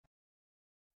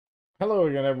Hello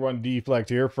again, everyone. Deflect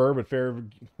here, Fur but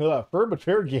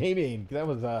Fair Gaming. That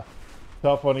was a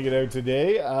tough one to get out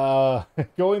today.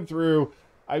 Going through,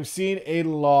 I've seen a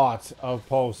lot of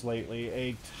posts lately,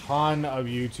 a ton of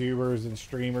YouTubers and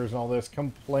streamers and all this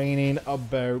complaining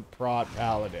about Prot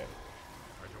Paladin,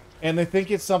 and they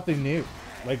think it's something new.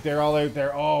 Like they're all out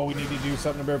there, oh, we need to do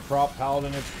something about Prot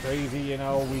Paladin. It's crazy, you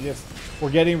know.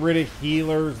 We're getting rid of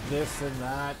healers, this and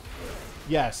that.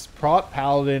 Yes, Prot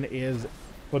Paladin is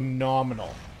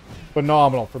phenomenal.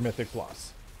 Phenomenal for Mythic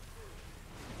Plus.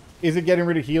 Is it getting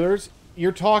rid of healers?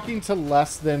 You're talking to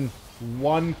less than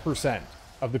 1%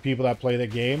 of the people that play the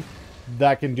game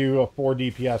that can do a 4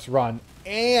 DPS run.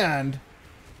 And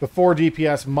the 4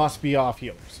 DPS must be off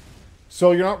healers.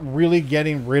 So you're not really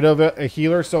getting rid of a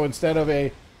healer. So instead of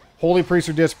a Holy Priest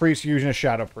or Disc Priest, you're using a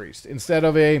Shadow Priest. Instead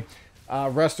of a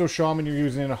Resto Shaman, you're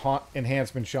using an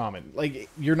Enhancement Shaman. Like,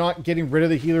 you're not getting rid of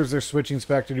the healers, they're switching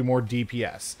spec to do more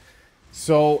DPS.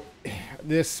 So, I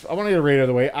want to get it right out of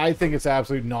the way. I think it's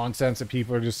absolute nonsense that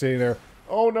people are just sitting there,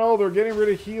 oh no, they're getting rid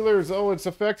of healers, oh, it's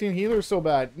affecting healers so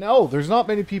bad. No, there's not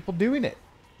many people doing it.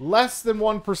 Less than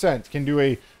 1% can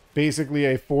do basically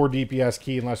a 4 DPS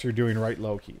key unless you're doing right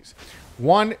low keys.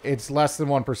 One, it's less than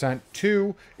 1%.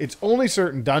 Two, it's only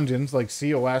certain dungeons like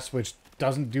COS, which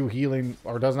doesn't do healing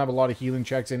or doesn't have a lot of healing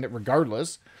checks in it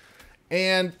regardless.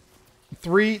 And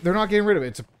three, they're not getting rid of it.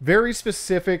 It's a very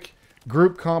specific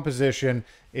group composition.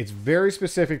 It's very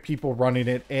specific people running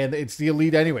it, and it's the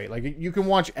elite anyway. Like, you can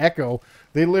watch Echo.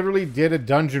 They literally did a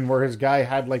dungeon where his guy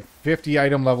had like 50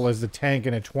 item level as the tank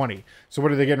and a 20. So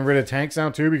what, are they getting rid of tanks now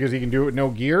too because he can do it with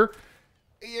no gear?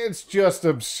 It's just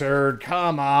absurd.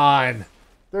 Come on.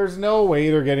 There's no way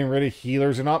they're getting rid of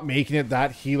healers. They're not making it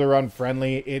that healer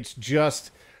unfriendly. It's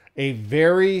just a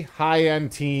very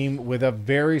high-end team with a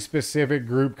very specific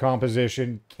group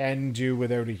composition can do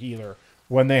without a healer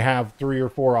when they have 3 or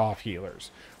 4 off healers.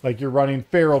 Like, you're running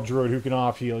Feral Druid who can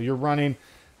off heal. You're running,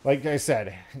 like I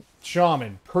said,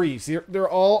 Shaman, Priest. They're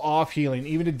all off healing.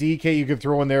 Even a DK you could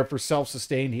throw in there for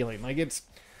self-sustained healing. Like,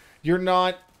 you're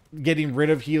not getting rid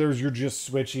of healers, you're just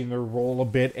switching their role a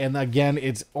bit. And again,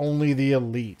 it's only the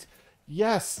elite.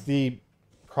 Yes, the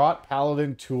Prot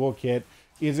Paladin toolkit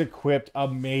is equipped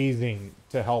amazing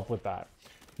to help with that.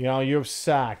 You know, you have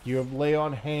Sack, you have Lay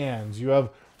on Hands, you have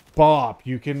Bop,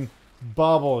 you can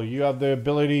Bubble, you have the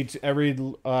ability to every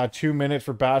 2 minutes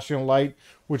for Bastion of Light,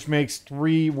 which makes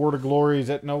 3 Word of Glories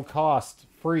at no cost,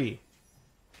 free.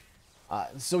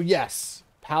 So yes,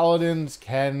 Paladins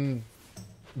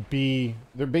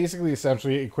they're basically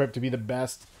essentially equipped to be the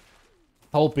best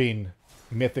helping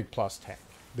Mythic Plus tank.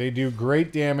 They do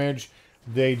great damage,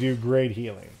 they do great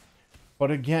healing. But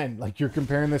again, like, you're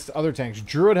comparing this to other tanks.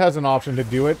 Druid has an option to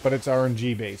do it, but it's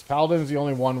RNG based. Paladin is the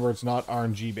only one where it's not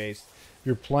RNG based. If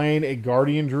you're playing a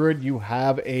Guardian Druid, you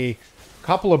have a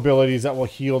couple abilities that will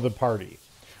heal the party.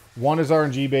 One is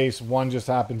RNG based, one just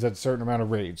happens at a certain amount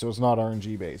of raids, so it's not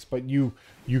RNG based. But you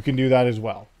can do that as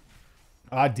well.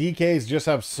 DKs just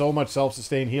have so much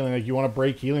self-sustained healing. Like, you want to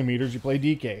break healing meters, you play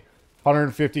DK.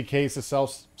 150k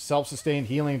of self-sustained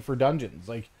healing for dungeons.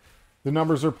 Like, the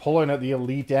numbers are pulling at the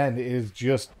elite end is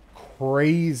just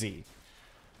crazy.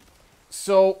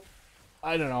 So,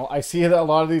 I don't know. I see that a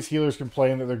lot of these healers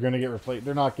complain that they're going to get replaced.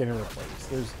 They're not getting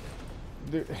replaced.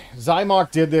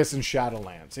 Zymok did this in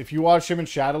Shadowlands. If you watch him in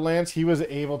Shadowlands, he was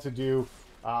able to do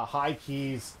high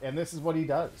keys, and this is what he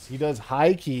does. He does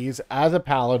high keys as a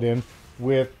paladin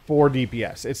with 4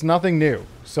 DPS. It's nothing new.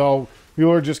 So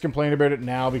people are just complaining about it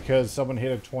now because someone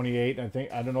hit a 28.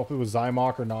 I don't know if it was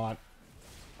Zymok or not.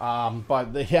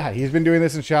 Yeah, he's been doing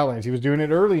this in Shadowlands. He was doing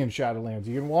it early in Shadowlands.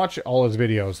 You can watch all his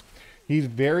videos. He's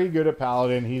very good at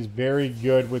Paladin. He's very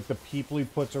good with the people he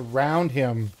puts around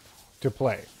him to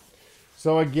play.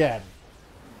 So again,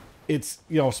 it's,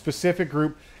 you know, specific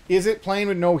group. Is it playing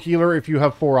with no healer if you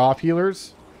have 4 off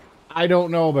healers? I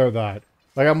don't know about that.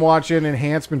 Like, I'm watching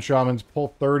Enhancement Shamans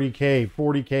pull 30k,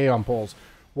 40k on pulls.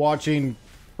 Watching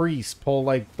Priests pull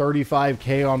like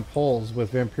 35k on pulls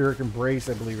with Vampiric Embrace,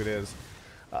 I believe it is.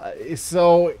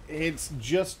 So it's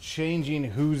just changing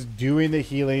who's doing the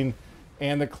healing,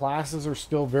 and the classes are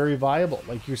still very viable.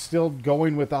 Like, you're still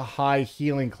going with a high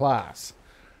healing class.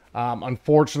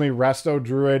 Unfortunately, Resto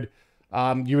Druid,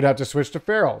 you would have to switch to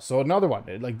Feral. So another one.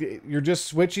 Like, you're just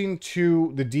switching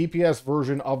to the DPS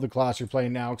version of the class you're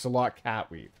playing now. It's a lot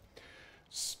Catweave.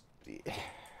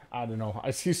 I don't know.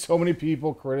 I see so many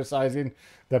people criticizing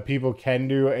that people can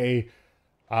do a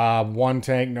 1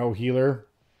 tank, no healer.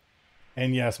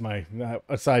 And yes,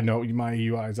 a side note, my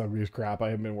UI is ugly as crap. I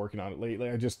haven't been working on it lately.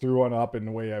 I just threw one up and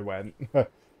away I went.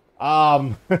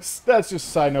 That's just a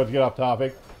side note to get off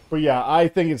topic. But yeah, I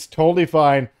think it's totally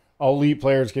fine. Elite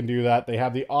players can do that. They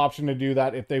have the option to do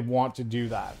that if they want to do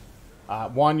that.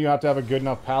 One, you have to have a good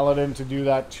enough paladin to do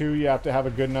that. Two, you have to have a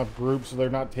good enough group so they're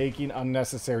not taking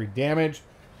unnecessary damage.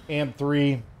 And three,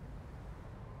 you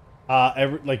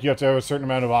have to have a certain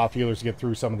amount of off healers to get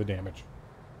through some of the damage.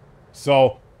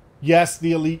 So, yes,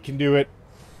 the elite can do it.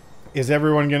 Is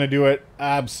everyone going to do it?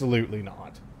 Absolutely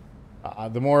not.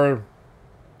 The more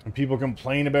people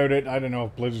complain about it, I don't know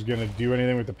if Blizzard's going to do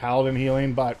anything with the paladin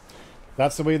healing, but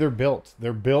that's the way they're built.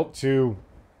 They're built to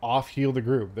off heal the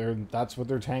group. That's what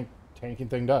their tanking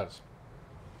thing does.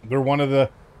 They're one of the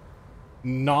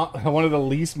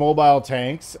least mobile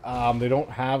tanks. They don't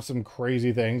have some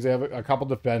crazy things. They have a couple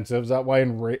defensives. That's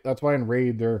why in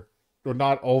raid they're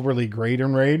not overly great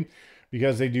in raid,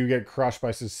 because they do get crushed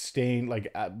by sustained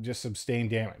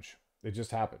damage. It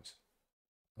just happens.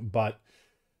 But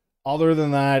other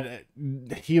than that,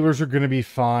 healers are going to be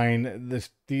fine.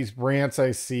 These rants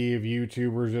I see of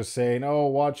YouTubers just saying, "Oh,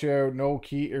 watch out, no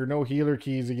healer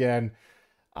keys again."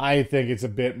 I think it's a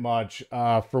bit much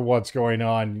for what's going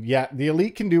on. Yeah, the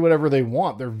elite can do whatever they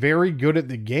want. They're very good at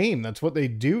the game. That's what they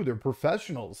do. They're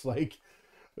professionals. Like,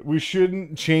 we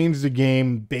shouldn't change the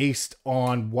game based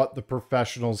on what the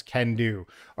professionals can do.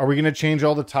 Are we going to change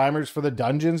all the timers for the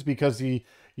dungeons because the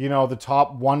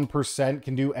top 1%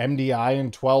 can do MDI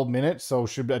in 12 minutes? So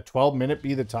should a 12-minute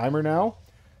be the timer now?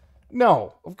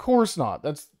 No, of course not.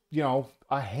 That's,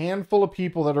 a handful of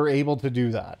people that are able to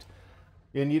do that.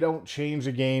 And you don't change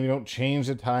the game. You don't change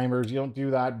the timers. You don't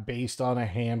do that based on a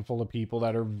handful of people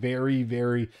that are very,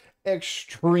 very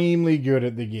extremely good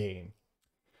at the game.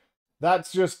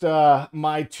 That's just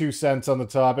my 2 cents on the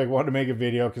topic. Wanted to make a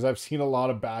video because I've seen a lot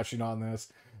of bashing on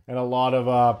this and a lot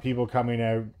of people coming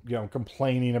out,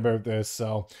 complaining about this.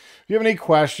 So if you have any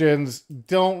questions,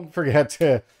 don't forget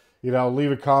to,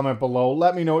 leave a comment below.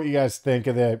 Let me know what you guys think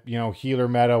of the, healer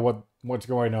meta, what's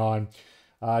going on.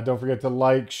 Don't forget to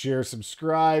like, share,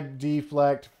 subscribe,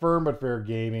 deflect, Firm But Fair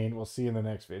Gaming. We'll see you in the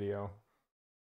next video.